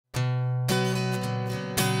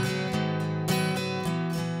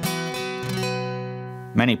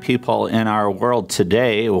Many people in our world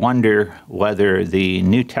today wonder whether the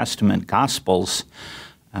New Testament Gospels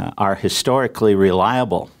are historically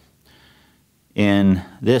reliable. In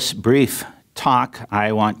this brief talk,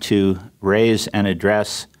 I want to raise and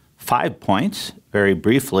address 5 points very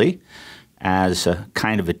briefly as a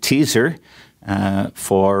kind of a teaser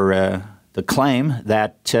for the claim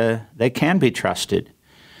that they can be trusted.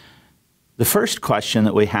 The first question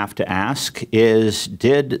that we have to ask is,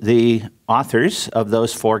 did the authors of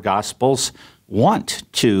those 4 Gospels want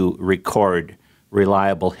to record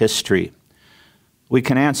reliable history? We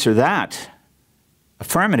can answer that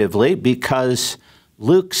affirmatively because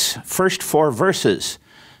Luke's first 4 verses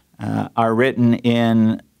are written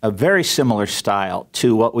in a very similar style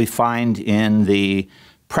to what we find in the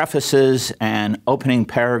prefaces and opening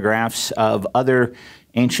paragraphs of other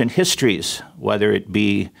ancient histories, whether it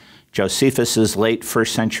be Josephus's late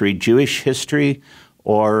first century Jewish history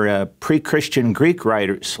or pre-Christian Greek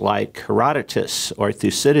writers like Herodotus or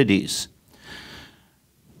Thucydides.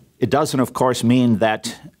 It doesn't, of course, mean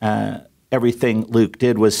that everything Luke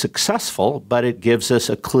did was successful, but it gives us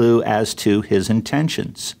a clue as to his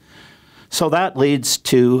intentions. So that leads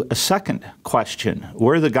to a second question.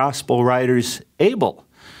 Were the gospel writers able?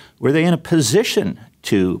 Were they in a position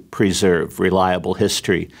to preserve reliable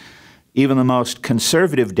history? Even the most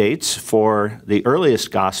conservative dates for the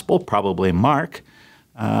earliest gospel, probably Mark,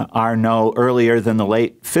 are no earlier than the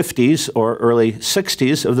late 50s or early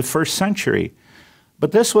 60s of the first century.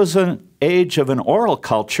 But this was an age of an oral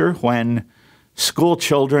culture when school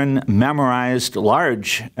children memorized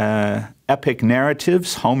large epic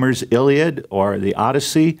narratives, Homer's Iliad or the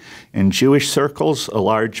Odyssey, in Jewish circles, a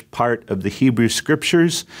large part of the Hebrew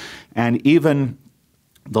Scriptures, and even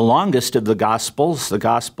the longest of the Gospels, the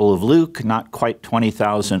Gospel of Luke, not quite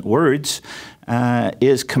 20,000 words,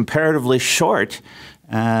 is comparatively short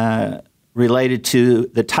related to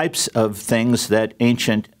the types of things that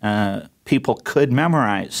ancient people could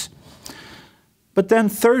memorize. But then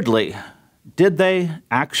thirdly, did they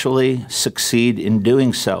actually succeed in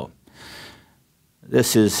doing so?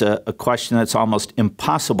 This is a question that's almost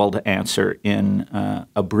impossible to answer in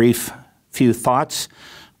a brief few thoughts,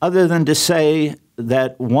 other than to say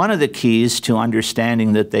that one of the keys to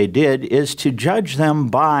understanding that they did is to judge them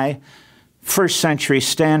by first century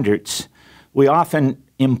standards. We often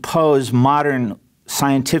impose modern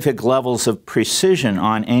scientific levels of precision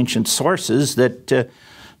on ancient sources that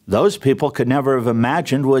those people could never have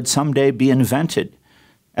imagined would someday be invented.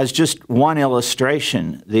 As just one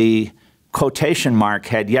illustration, the quotation mark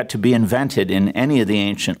had yet to be invented in any of the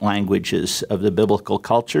ancient languages of the biblical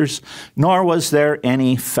cultures, nor was there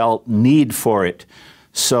any felt need for it.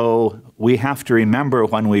 So we have to remember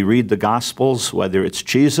when we read the Gospels, whether it's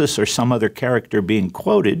Jesus or some other character being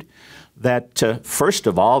quoted, that first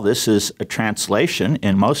of all, this is a translation,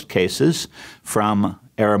 in most cases, from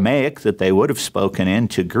Aramaic that they would have spoken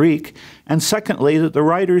into Greek, and secondly, that the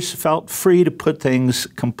writers felt free to put things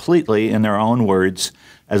completely in their own words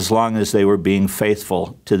as long as they were being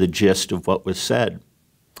faithful to the gist of what was said.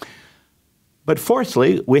 But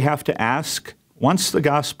fourthly, we have to ask, once the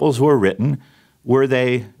Gospels were written, were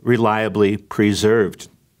they reliably preserved?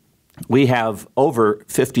 We have over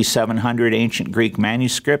 5,700 ancient Greek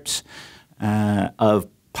manuscripts of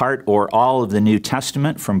part or all of the New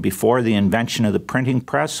Testament from before the invention of the printing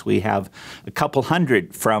press. We have a couple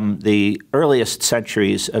hundred from the earliest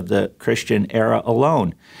centuries of the Christian era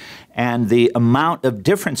alone. And the amount of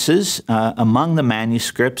differences among the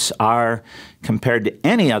manuscripts are, compared to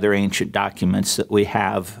any other ancient documents that we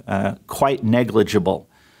have, quite negligible.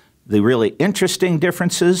 The really interesting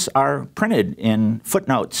differences are printed in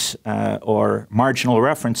footnotes or marginal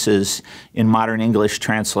references in modern English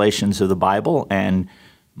translations of the Bible, and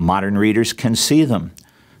modern readers can see them.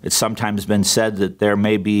 It's sometimes been said that there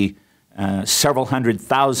may be several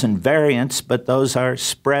 100,000 variants, but those are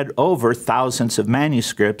spread over thousands of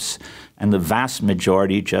manuscripts, and the vast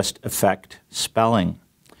majority just affect spelling.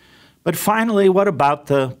 But finally, what about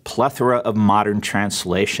the plethora of modern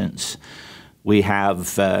translations? We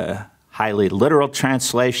have highly literal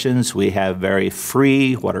translations. We have very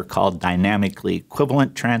free, what are called dynamically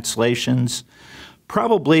equivalent translations.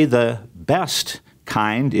 Probably the best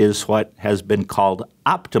kind is what has been called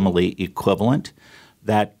optimally equivalent,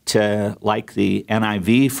 that, like the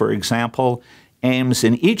NIV, for example, aims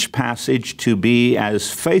in each passage to be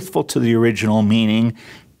as faithful to the original meaning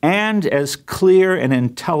and as clear and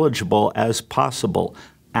intelligible as possible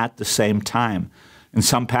at the same time. In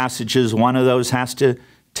some passages, one of those has to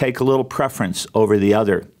take a little preference over the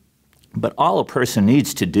other. But all a person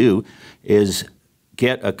needs to do is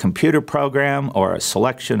get a computer program or a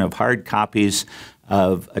selection of hard copies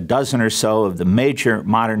of a dozen or so of the major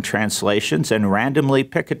modern translations and randomly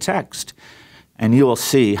pick a text, and you will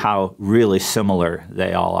see how really similar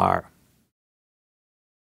they all are.